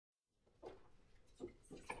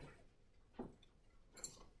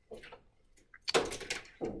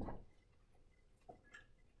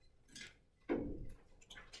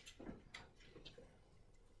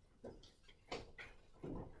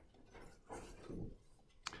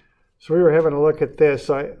So we were having a look at this.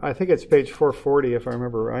 I think it's page 440 if I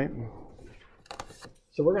remember right.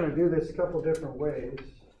 So we're going to do this a couple different ways.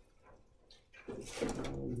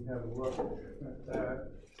 We have a look at that.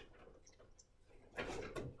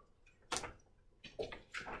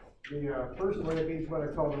 The first way is what I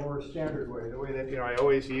call the more standard way, the way that I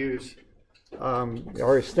always use, I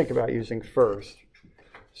always think about using first.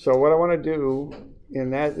 So what I want to do in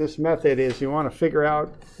this method is you want to figure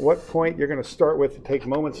out what point you're going to start with to take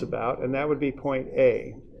moments about, and that would be point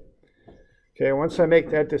A. Okay, once I make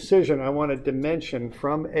that decision, I want to dimension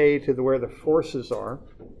from A to where the forces are.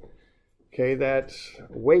 Okay, that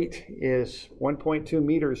weight is 1.2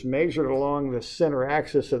 meters measured along the center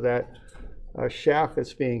axis of that shaft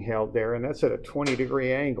that's being held there, and that's at a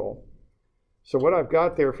 20-degree angle. So what I've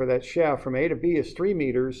got there for that shaft from A to B is 3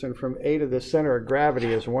 meters, and from A to the center of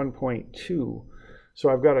gravity is 1.2. So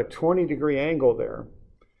I've got a 20-degree angle there.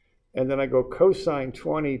 And then I go cosine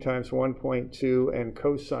 20 times 1.2 and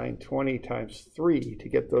cosine 20 times 3 to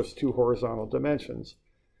get those two horizontal dimensions.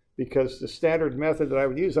 Because the standard method that I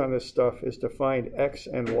would use on this stuff is to find x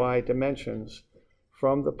and y dimensions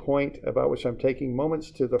from the point about which I'm taking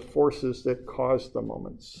moments to the forces that cause the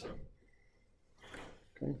moments.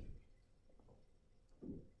 Okay.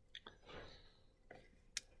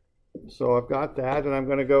 So I've got that, and I'm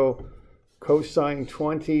going to go cosine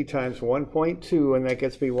 20 times 1.2, and that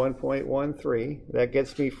gets me 1.13. That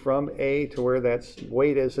gets me from A to where that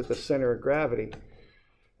weight is at the center of gravity.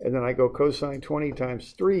 And then I go cosine 20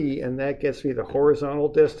 times 3, and that gets me the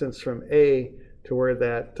horizontal distance from A to where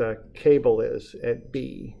that cable is at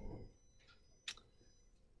B.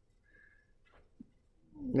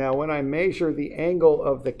 Now, when I measure the angle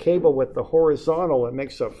of the cable with the horizontal, it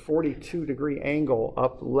makes a 42-degree angle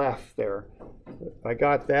up left there. I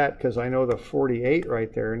got that because I know the 48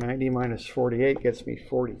 right there. 90 minus 48 gets me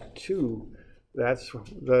 42. That's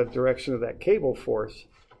the direction of that cable force.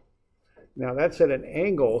 Now, that's at an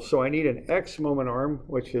angle, so I need an x moment arm,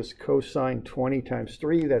 which is cosine 20 times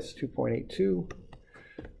 3. That's 2.82.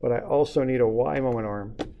 But I also need a y moment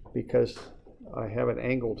arm because I have an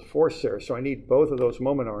angled force there. So I need both of those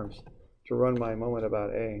moment arms to run my moment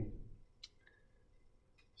about A.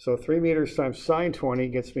 So 3 meters times sine 20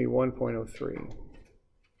 gets me 1.03.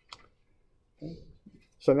 Okay.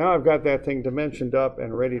 So now I've got that thing dimensioned up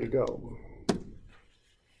and ready to go.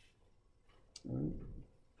 All right.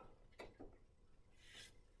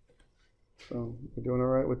 So we're doing all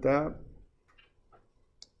right with that?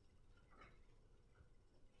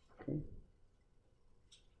 Okay.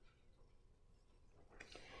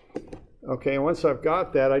 Okay, and once I've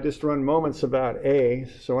got that, I just run moments about A.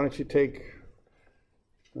 So why don't you take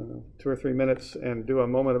 2 or 3 minutes and do a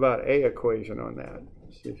moment about A equation on that.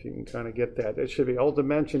 See if you can kind of get that. It should be all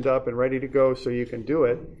dimensioned up and ready to go so you can do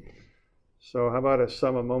it. So how about a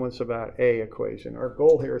sum of moments about A equation? Our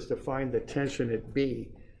goal here is to find the tension at B.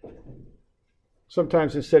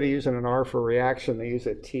 Sometimes instead of using an R for reaction, they use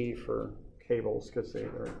a T for cables because they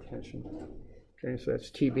are tension. Okay, so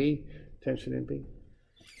that's TB, tension in B.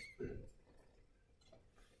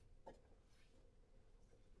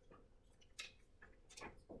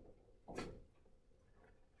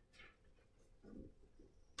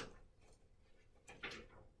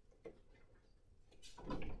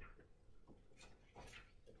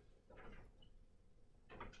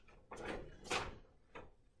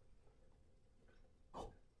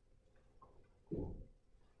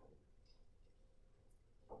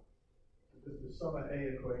 Sum of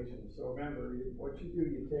A equation. So remember, what you do,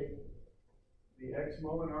 you take the x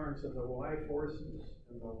moment arms and the y forces,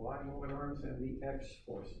 and the y moment arms and the x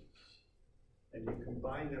forces, and you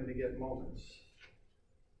combine them to get moments.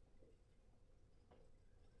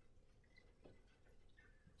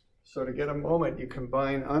 So to get a moment, you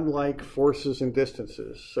combine unlike forces and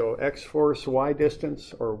distances. So x force, y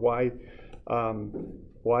distance, or y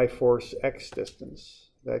force, x distance.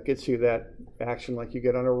 That gets you that action like you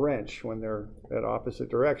get on a wrench when they're at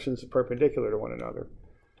opposite directions, perpendicular to one another.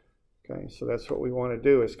 Okay, so that's what we want to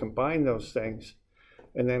do, is combine those things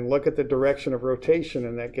and then look at the direction of rotation,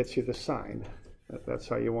 and that gets you the sign. That's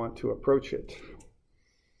how you want to approach it.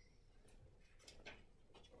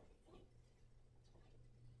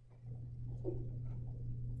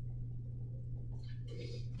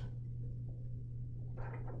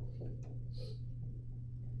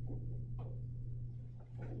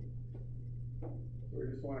 We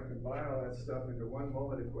just want to combine all that stuff into one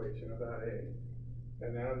moment equation about A,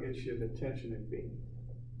 and that'll get you the tension in B.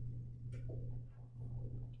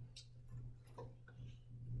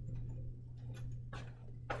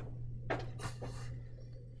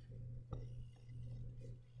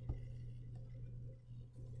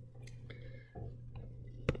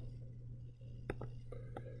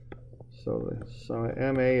 So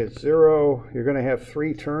MA is 0. You're going to have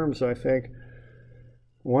 3 terms, I think.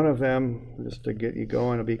 One of them, just to get you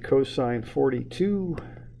going, will be cosine 42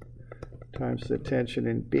 times the tension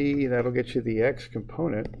in B. That'll get you the x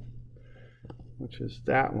component, which is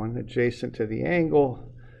that one, adjacent to the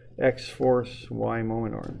angle, x force, y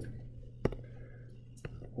moment arm.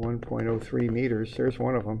 1.03 meters, there's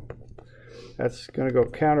one of them. That's going to go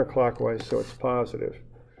counterclockwise, so it's positive.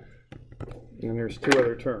 And there's 2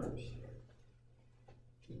 other terms.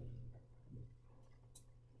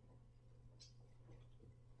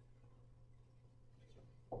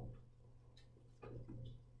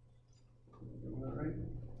 All right.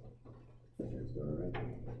 That's all right.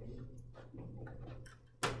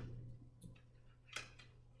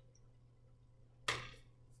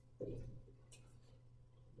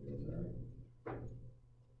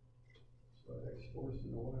 So X force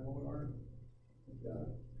and the Y moment arm. Got it.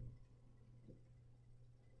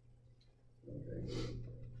 Okay.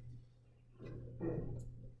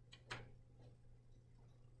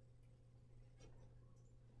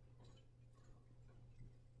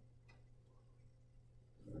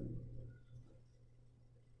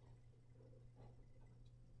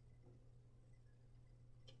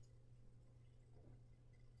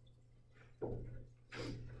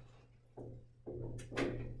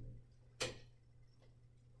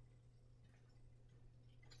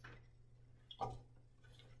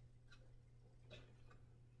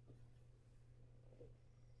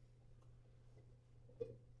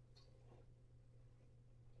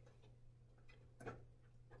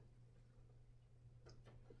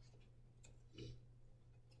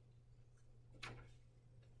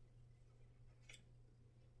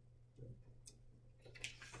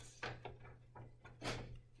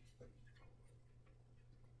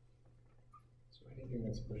 Anything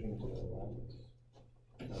that's pushing to the left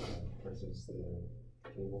versus the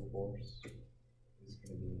cable force is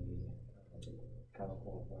going to be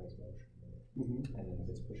counterclockwise motion. And then if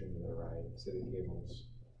it's pushing to the right, so the cables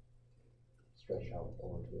stretch out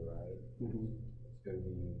forward to the right, it's going to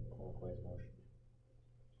be clockwise motion.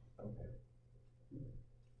 Okay.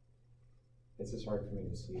 It's just hard for me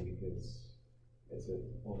to see because it's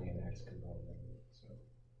only an X component. So.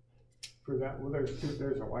 For that, well, there's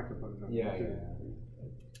a Y component. Yeah.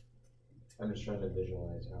 I'm just trying to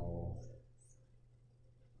visualize how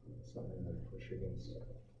something would push against it.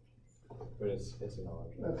 But it's an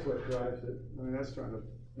object. That's what drives it. I mean, that's trying to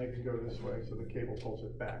make it go this way so the cable pulls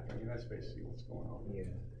it back. I mean, that's basically what's going on. Yeah.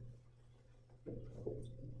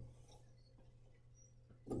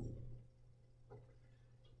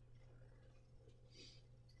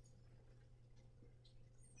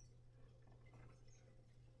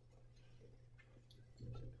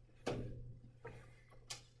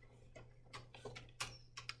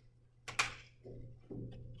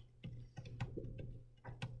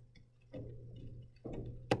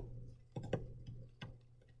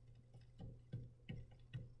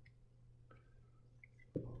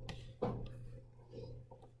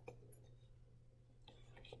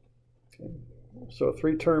 So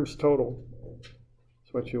 3 terms total.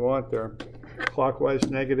 That's what you want there.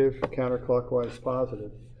 Clockwise negative, counterclockwise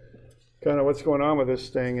positive. Kind of what's going on with this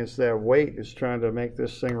thing is that weight is trying to make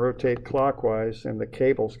this thing rotate clockwise, and the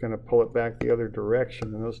cable's going to pull it back the other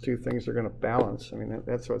direction, and those 2 things are going to balance. I mean,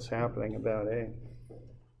 that's what's happening about A.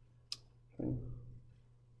 Okay.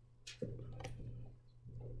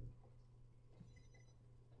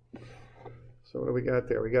 So what do we got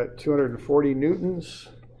there? We got 240 newtons.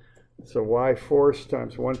 It's a Y force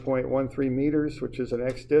times 1.13 meters, which is an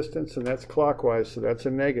X distance, and that's clockwise, so that's a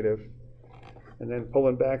negative. And then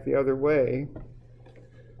pulling back the other way,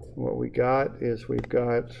 what we got is we've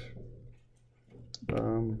got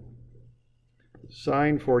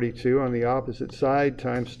sine 42 on the opposite side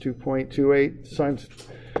times 2.28, sine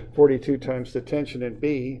 42 times the tension in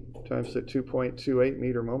B times the 2.28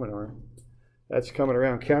 meter moment arm. That's coming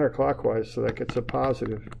around counterclockwise, so that gets a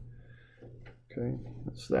positive. Okay,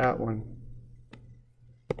 that's that one.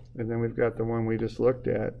 And then we've got the one we just looked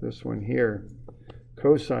at, this one here.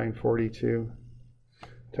 Cosine 42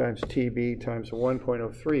 times TB times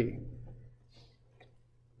 1.03.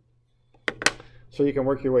 So you can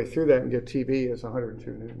work your way through that and get TB as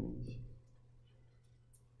 102 newtons.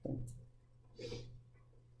 Okay.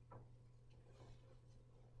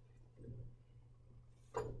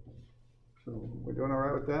 So we're doing all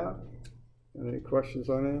right with that? Any questions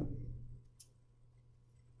on that?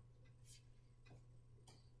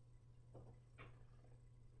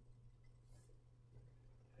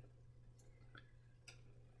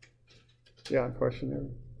 Yeah, question there.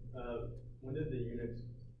 When did the units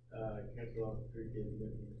cancel out 3 kV?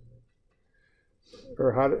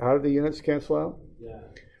 Or how do the units cancel out? Yeah.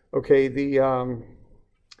 Okay, all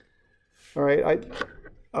right,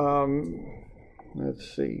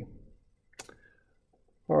 let's see.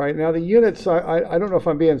 All right, now the units, I don't know if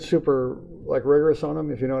I'm being super like rigorous on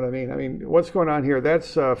them, if you know what I mean. I mean, what's going on here?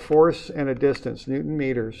 That's force and a distance, Newton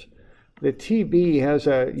meters. The TB has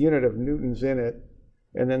a unit of newtons in it,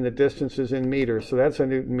 and then the distance is in meters, so that's a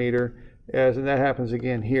Newton meter, and that happens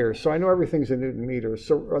again here. So I know everything's in Newton meters.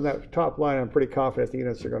 So on that top line, I'm pretty confident the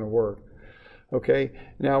units are going to work. Okay,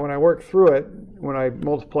 now when I work through it, when I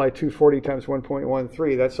multiply 240 times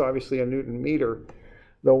 1.13, that's obviously a Newton meter.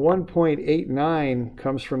 The 1.89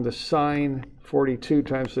 comes from the sine 42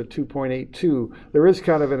 times the 2.82. There is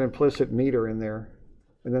kind of an implicit meter in there,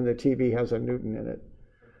 and then the TB has a Newton in it.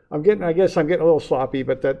 I guess I'm getting a little sloppy,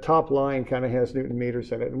 but that top line kind of has Newton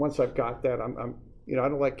meters in it. And once I've got that, I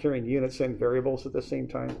don't like carrying units and variables at the same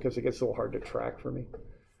time because it gets a little hard to track for me.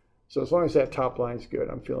 So as long as that top line's good,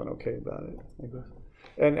 I'm feeling okay about it, I guess.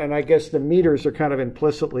 And I guess the meters are kind of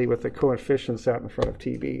implicitly with the coefficients out in front of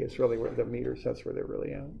TB. It's really where the meters, that's where they're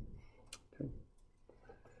really at. Okay.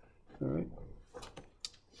 All right.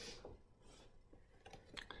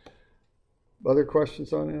 Other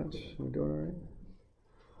questions on that? We're doing all right?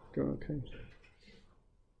 Doing okay?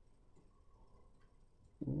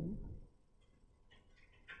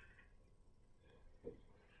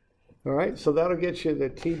 All right, so that'll get you the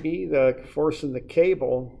TB, the force in the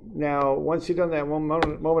cable. Now, once you've done that one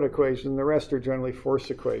moment equation, the rest are generally force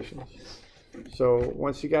equations. So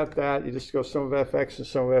once you got that, you just go sum of Fx and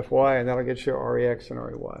sum of Fy, and that'll get you Rex and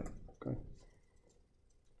Rey. Okay.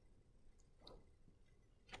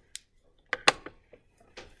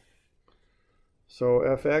 So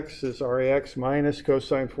Fx is Rex minus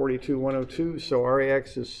cosine 42, 102. So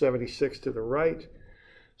Rex is 76 to the right.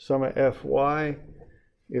 Sum of Fy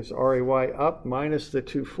is Rey up minus the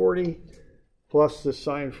 240 plus the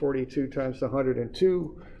sine 42 times the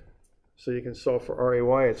 102. So you can solve for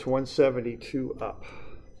Rey. It's 172 up.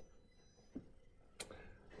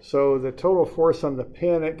 So the total force on the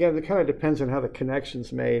pin, again, it kind of depends on how the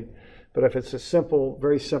connection's made. But if it's a simple,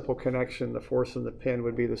 very simple connection, the force on the pin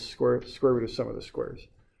would be the square root of sum of the squares,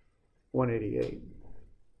 188.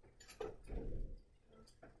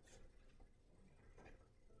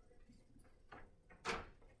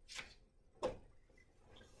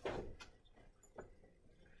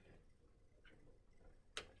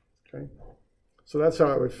 Okay, so that's how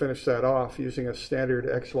I would finish that off using a standard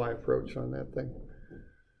XY approach on that thing.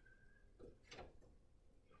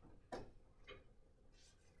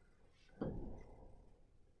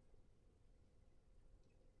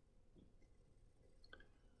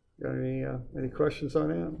 Got any questions on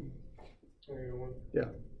that? I got one. Yeah.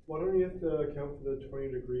 Why don't you have to account for the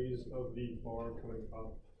 20 degrees of the bar coming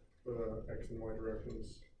up for the X and Y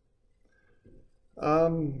directions?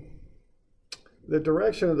 The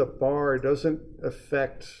direction of the bar doesn't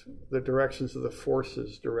affect the directions of the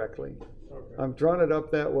forces directly. Okay. I've drawn it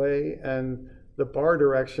up that way, and the bar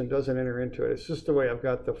direction doesn't enter into it. It's just the way I've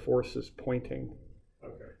got the forces pointing.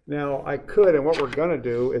 Okay. Now, I could, and what we're going to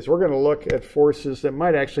do is we're going to look at forces that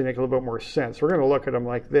might actually make a little bit more sense. We're going to look at them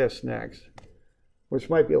like this next, which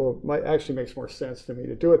might actually makes more sense to me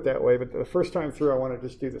to do it that way. But the first time through, I want to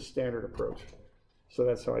just do the standard approach. So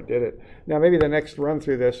that's how I did it. Now, maybe the next run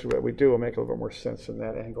through this, what we do will make a little bit more sense in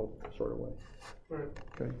that angle sort of way. All right.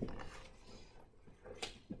 Okay.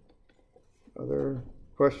 Other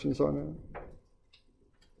questions on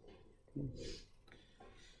that?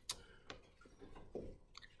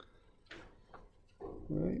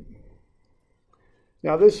 All right.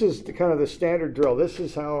 Now, this is kind of the standard drill. This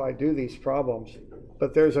is how I do these problems.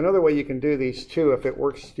 But there's another way you can do these too if it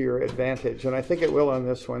works to your advantage. And I think it will on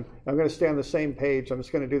this one. I'm going to stay on the same page. I'm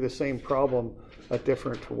just going to do the same problem a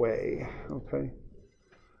different way. Okay.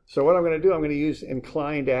 So what I'm going to do, I'm going to use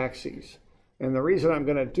inclined axes. And the reason I'm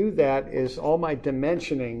going to do that is all my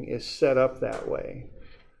dimensioning is set up that way.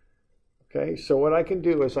 Okay, so what I can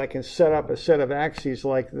do is I can set up a set of axes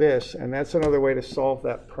like this, and that's another way to solve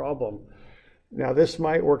that problem. Now this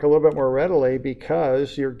might work a little bit more readily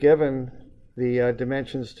because you're given the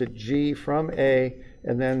dimensions to G from A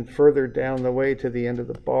and then further down the way to the end of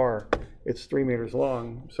the bar. It's 3 meters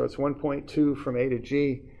long, so it's 1.2 from A to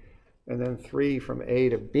G and then 3 from A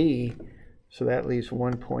to B, so that leaves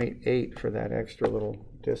 1.8 for that extra little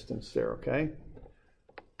distance there, okay?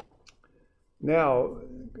 Now,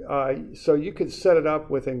 so you could set it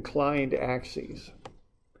up with inclined axes.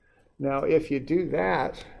 Now, if you do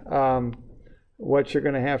that, what you're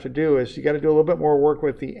going to have to do is you got to do a little bit more work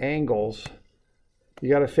with the angles. You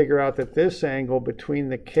got to figure out that this angle between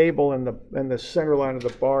the cable and the center line of the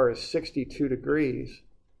bar is 62 degrees.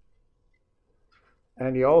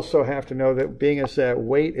 And you also have to know that being as that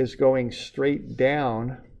weight is going straight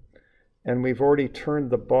down, and we've already turned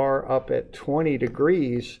the bar up at 20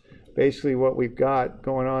 degrees, basically what we've got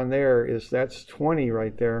going on there is that's 20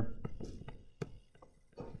 right there.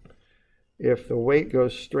 If the weight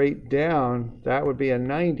goes straight down, that would be a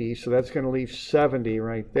 90, so that's going to leave 70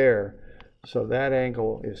 right there. So that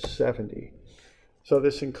angle is 70. So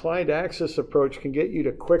this inclined axis approach can get you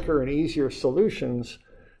to quicker and easier solutions,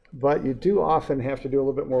 but you do often have to do a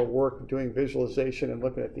little bit more work doing visualization and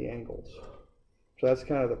looking at the angles. So that's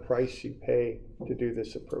kind of the price you pay to do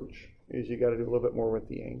this approach, is you got to do a little bit more with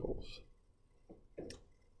the angles.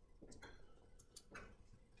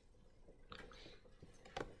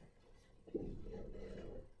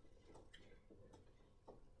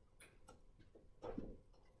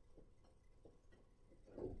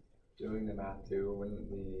 Doing the math too, wouldn't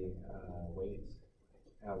the weights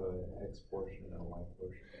have an X portion and a Y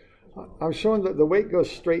portion? I'm showing that the weight goes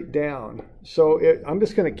straight down, so I'm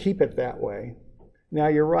just going to keep it that way. Now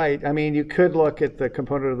you're right. I mean, you could look at the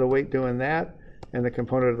component of the weight doing that and the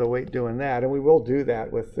component of the weight doing that, and we will do that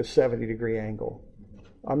with the 70-degree angle.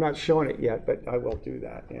 I'm not showing it yet, but I will do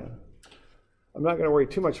that, yeah. I'm not going to worry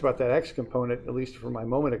too much about that X component, at least for my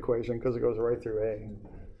moment equation, because it goes right through A.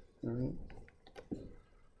 All right.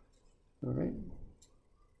 All right.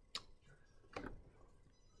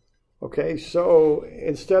 Okay, so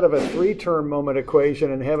instead of a 3-term moment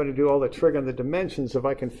equation and having to do all the trig on the dimensions, if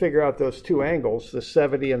I can figure out those two angles, the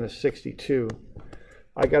 70 and the 62,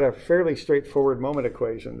 I got a fairly straightforward moment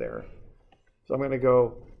equation there. So I'm going to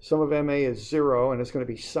go, sum of MA is 0, and it's going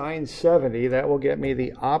to be sine 70. That will get me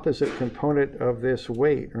the opposite component of this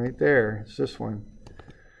weight right there. It's this one,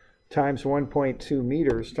 times 1.2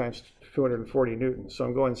 meters times 240 newtons. So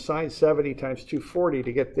I'm going sine 70 times 240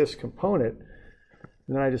 to get this component.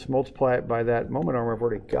 And then I just multiply it by that moment arm I've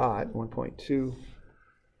already got, 1.2.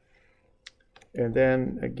 And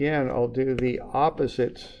then again, I'll do the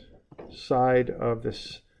opposite side of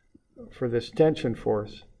this for this tension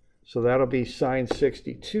force. So that'll be sine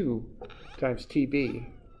 62 times TB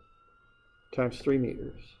times 3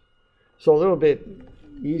 meters. So a little bit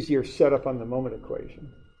easier setup on the moment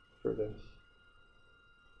equation for this.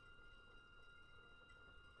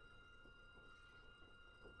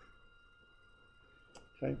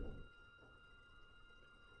 Okay.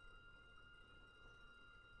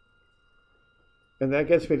 And that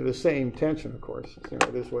gets me to the same tension, of course. You know,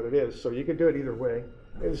 it is what it is. So you can do it either way.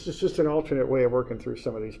 It's just an alternate way of working through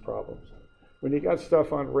some of these problems. When you got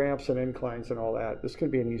stuff on ramps and inclines and all that, this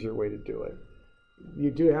can be an easier way to do it.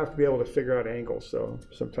 You do have to be able to figure out angles, though,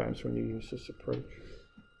 sometimes when you use this approach.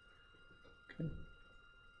 Okay.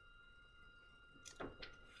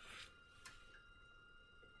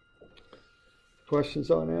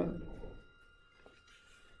 Questions on that?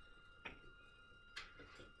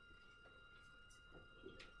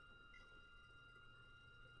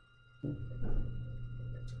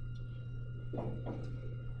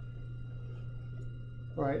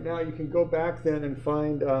 All right, now you can go back then and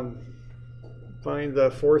find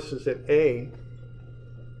the forces at A.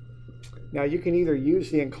 Now you can either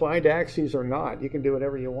use the inclined axes or not. You can do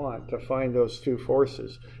whatever you want to find those two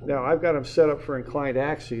forces. Now I've got them set up for inclined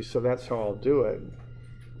axes, so that's how I'll do it.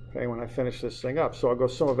 Okay, when I finish this thing up. So I'll go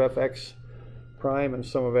sum of Fx prime and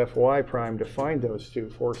sum of Fy prime to find those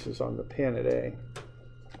two forces on the pin at A.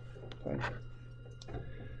 Okay.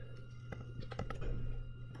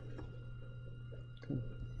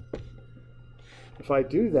 If I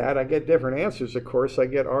do that, I get different answers, of course. I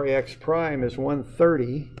get Rax prime is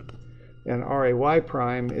 130 and Ray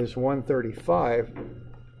prime is 135.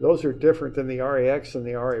 Those are different than the Rax and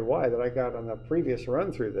the Ray that I got on the previous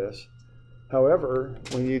run through this. However,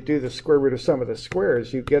 when you do the square root of sum of the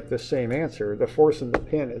squares, you get the same answer. The force in the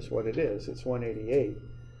pin is what it is. It's 188.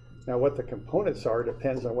 Now what the components are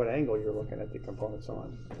depends on what angle you're looking at the components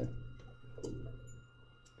on. Okay.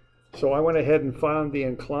 So I went ahead and found the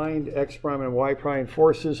inclined x prime and y prime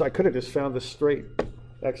forces. I could have just found the straight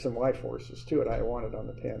x and y forces too, and I wanted on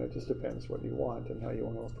the pin. It just depends what you want and how you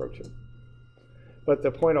want to approach it. But the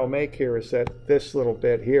point I'll make here is that this little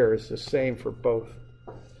bit here is the same for both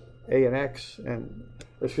a and x, and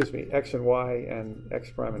excuse me, x and y and x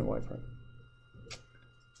prime and y prime.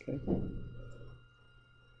 Okay.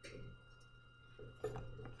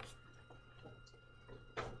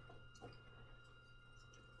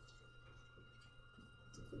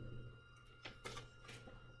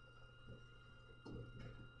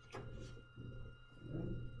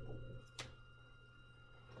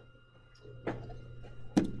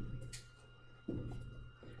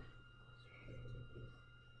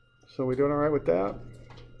 So we doing all right with that?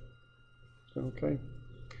 Okay.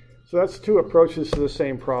 So that's two approaches to the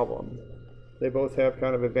same problem. They both have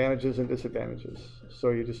kind of advantages and disadvantages.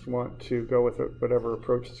 So you just want to go with whatever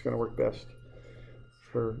approach is going to work best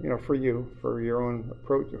for, for you, for your own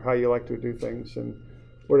approach, how you like to do things, and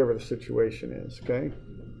whatever the situation is, okay?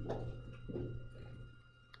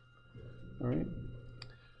 All right.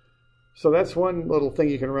 So that's one little thing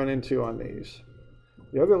you can run into on these.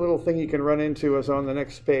 The other little thing you can run into is on the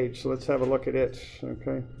next page, so let's have a look at it,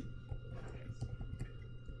 okay?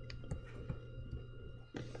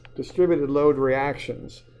 Distributed load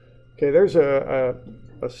reactions. Okay, there's a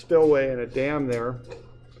spillway and a dam there,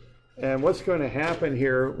 and what's going to happen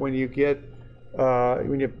here when you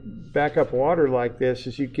back up water like this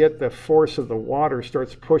is you get the force of the water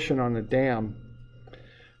starts pushing on the dam.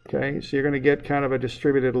 Okay, so you're going to get kind of a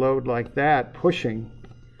distributed load like that pushing.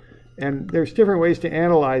 And there's different ways to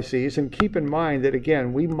analyze these, and keep in mind that,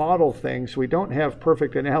 again, we model things. We don't have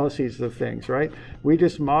perfect analyses of things, right? We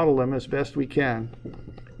just model them as best we can,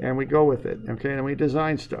 and we go with it, okay? And we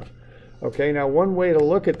design stuff. Okay, now one way to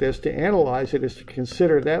look at this, to analyze it, is to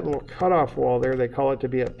consider that little cutoff wall there. They call it to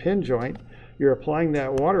be a pin joint. You're applying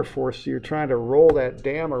that water force, so you're trying to roll that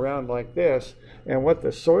dam around like this, and what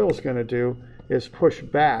the soil's going to do is push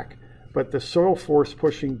back. But the soil force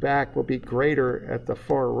pushing back will be greater at the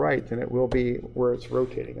far right than it will be where it's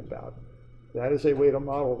rotating about. That is a way to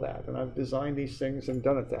model that, and I've designed these things and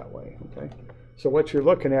done it that way, okay? So what you're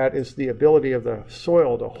looking at is the ability of the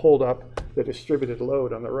soil to hold up the distributed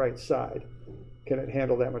load on the right side. Can it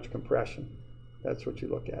handle that much compression? That's what you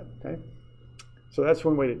look at, okay? So that's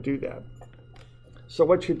one way to do that. So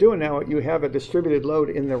what you're doing now, you have a distributed load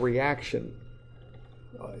in the reaction.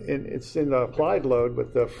 It's in the applied load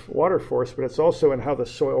with the water force, but it's also in how the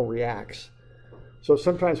soil reacts. So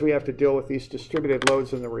sometimes we have to deal with these distributed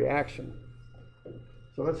loads in the reaction.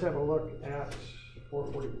 So let's have a look at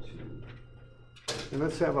 442. And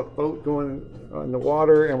let's have a boat going on the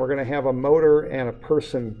water, and we're going to have a motor and a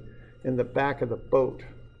person in the back of the boat.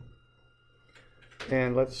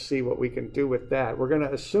 And let's see what we can do with that. We're going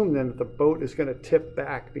to assume then that the boat is going to tip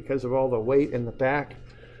back because of all the weight in the back,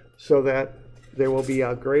 so that there will be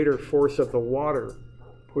a greater force of the water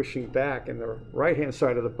pushing back in the right-hand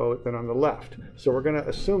side of the boat than on the left. So we're going to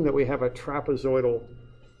assume that we have a trapezoidal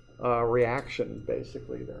reaction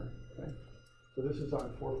basically there. Okay? So this is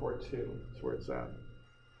on 442. That's where it's at.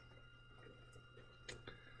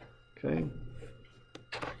 Okay.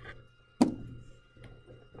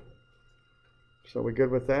 So we good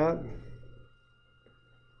with that?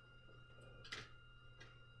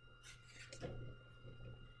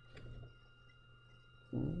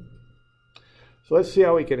 So let's see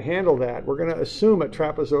how we can handle that. We're going to assume a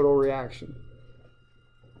trapezoidal reaction.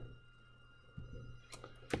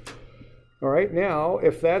 All right, now,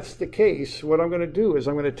 if that's the case, what I'm going to do is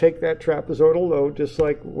I'm going to take that trapezoidal load, just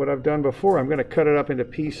like what I've done before. I'm going to cut it up into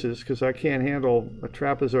pieces because I can't handle a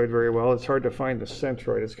trapezoid very well. It's hard to find the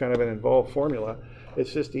centroid. It's kind of an involved formula.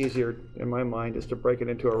 It's just easier, in my mind, is to break it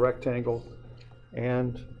into a rectangle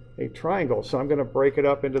and a triangle. So I'm going to break it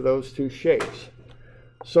up into those two shapes.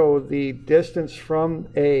 So the distance from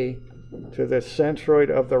A to the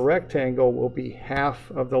centroid of the rectangle will be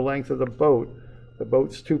half of the length of the boat. The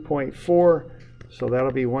boat's 2.4, so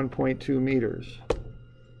that'll be 1.2 meters.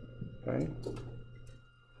 Okay.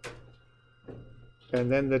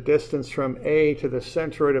 And then the distance from A to the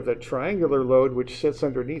centroid of the triangular load, which sits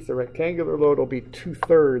underneath the rectangular load, will be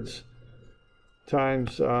 2/3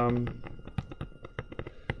 times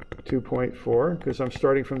 2.4, because I'm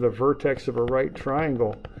starting from the vertex of a right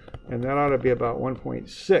triangle, and that ought to be about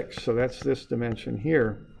 1.6, so that's this dimension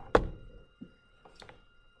here.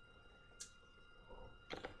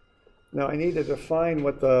 Now I need to define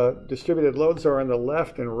what the distributed loads are on the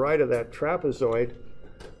left and right of that trapezoid,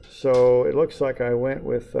 so it looks like I went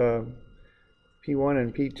with P1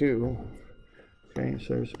 and P2. Okay,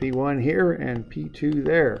 so there's P1 here and P2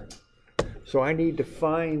 there. So I need to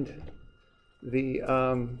find the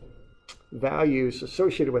values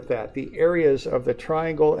associated with that, the areas of the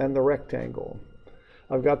triangle and the rectangle.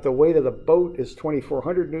 I've got the weight of the boat is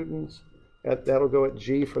 2,400 newtons. That'll go at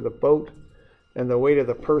G for the boat. And the weight of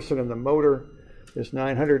the person and the motor is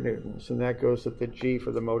 900 newtons. And that goes at the G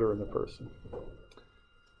for the motor and the person.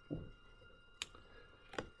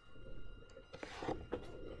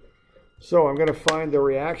 So I'm going to find the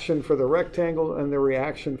reaction for the rectangle and the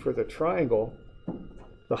reaction for the triangle.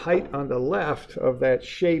 The height on the left of that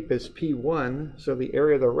shape is P1, so the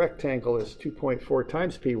area of the rectangle is 2.4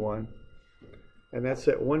 times P1, and that's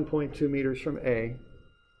at 1.2 meters from A.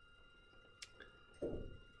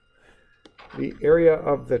 The area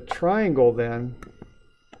of the triangle then,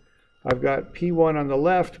 I've got P1 on the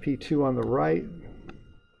left, P2 on the right.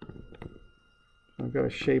 I've got a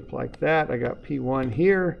shape like that. I got P1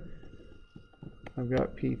 here. I've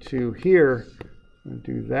got P2 here. I'll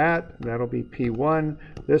do that. That'll be P1.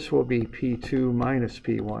 This will be P2 minus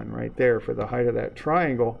P1 right there for the height of that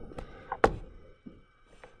triangle.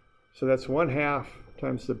 So that's 1/2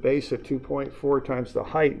 times the base of 2.4 times the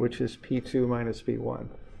height, which is P2 minus P1.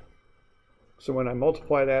 So when I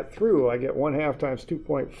multiply that through, I get 1/2 times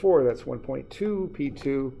 2.4. That's 1.2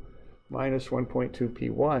 P2 minus 1.2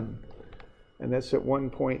 P1. And that's at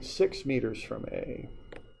 1.6 meters from A.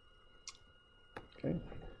 Okay.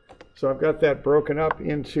 So I've got that broken up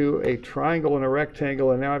into a triangle and a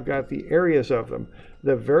rectangle, and now I've got the areas of them.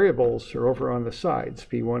 The variables are over on the sides,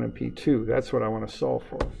 P1 and P2. That's what I want to solve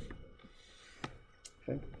for.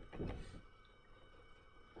 Okay.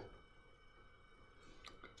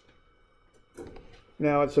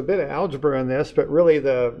 Now it's a bit of algebra in this, but really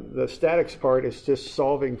the statics part is just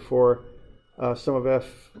solving for some of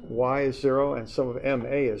Fy is 0 and some of Ma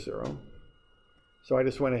is 0. So I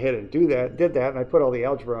just went ahead and did that, and I put all the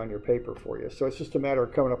algebra on your paper for you. So it's just a matter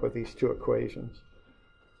of coming up with these two equations.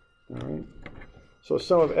 All right. So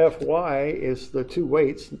sum of Fy is the two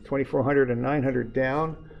weights, 2400 and 900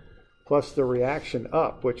 down, plus the reaction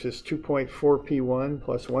up, which is 2.4 P1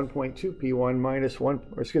 plus 1.2 P1 minus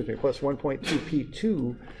plus 1.2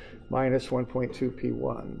 P2 minus 1.2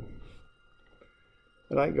 P1.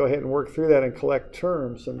 And I can go ahead and work through that and collect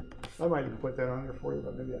terms. And I might even put that on there for you,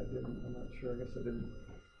 but maybe I didn't. I'm not sure. I guess I didn't.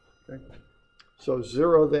 Okay. So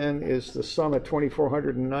 0 then is the sum of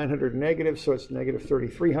 2400 and 900 negative, so it's negative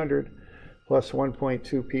 3300 plus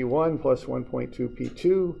 1.2 P1 plus 1.2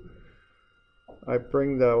 P2. I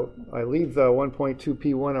leave the 1.2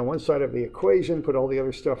 P1 on one side of the equation, put all the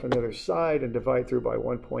other stuff on the other side, and divide through by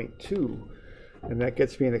 1.2. And that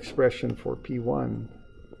gets me an expression for P1.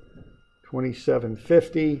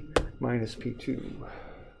 2750 minus P2.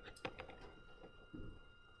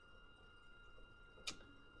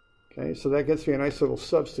 Okay, so that gets me a nice little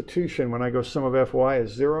substitution when I go sum of Fy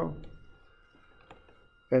is 0.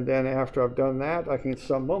 And then after I've done that, I can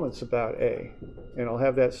sum moments about A. And I'll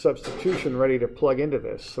have that substitution ready to plug into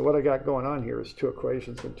this. So what I got going on here is two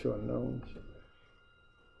equations and two unknowns.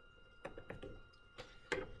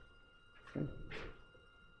 Okay.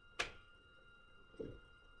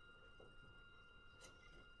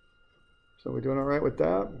 So we're doing all right with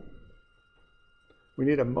that? We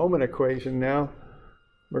need a moment equation now.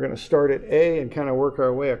 We're going to start at A and kind of work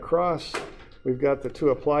our way across. We've got the two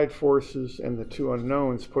applied forces and the two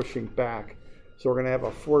unknowns pushing back. So we're going to have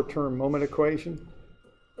a 4-term moment equation.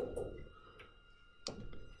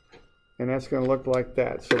 And that's going to look like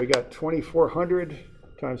that. So we got 2400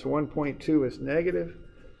 times 1.2 is negative.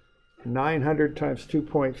 900 times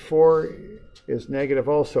 2.4 is negative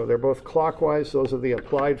also. They're both clockwise. Those are the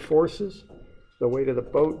applied forces, the weight of the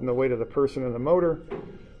boat and the weight of the person in the motor.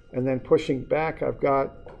 And then pushing back, I've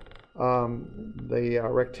got the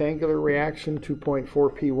rectangular reaction, 2.4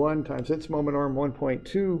 P1 times its moment arm,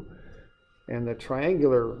 1.2. And the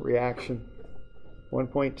triangular reaction,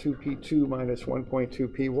 1.2 P2 minus 1.2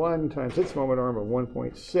 P1 times its moment arm of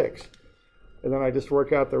 1.6. And then I just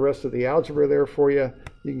work out the rest of the algebra there for you.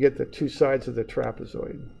 You can get the two sides of the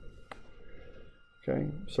trapezoid. Okay,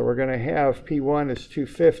 so we're going to have P1 is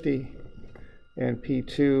 250 and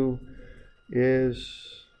P2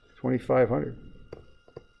 is 2500.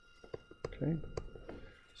 Okay,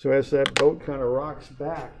 so as that boat kind of rocks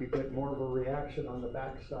back, you get more of a reaction on the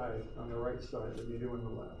back side, on the right side, than you do on the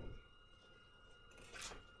left.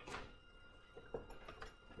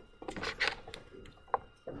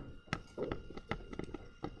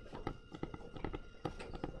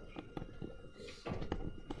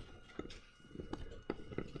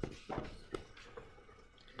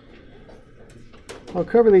 I'll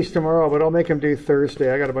cover these tomorrow, but I'll make them do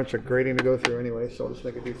Thursday. I got a bunch of grading to go through anyway, so I'll just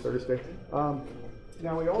make it do Thursday.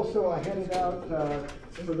 Now we also, I handed out,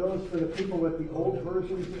 for the people with the old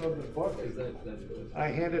versions of the book, I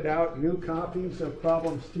handed out new copies of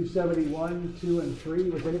problems 271, 2, and 3.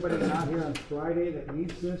 Was anybody not here on Friday that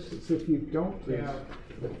needs this? It's if you don't have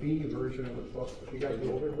the B version of the book. If you got the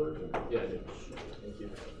older version? Yeah, I did. Thank you.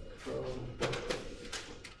 So,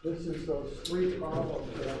 this is those 3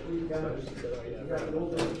 problems that we got. You got the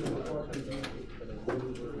old version of the book.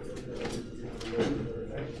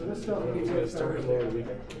 So this stuff we get started there.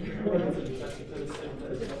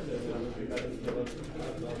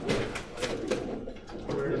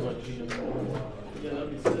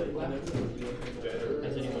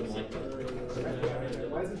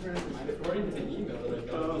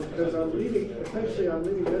 Because I'm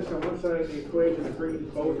leaving this on one side of the equation and bringing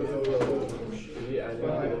both of those over.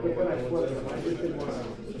 When I flip them, I just didn't want to.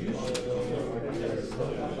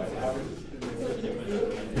 the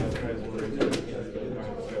difference.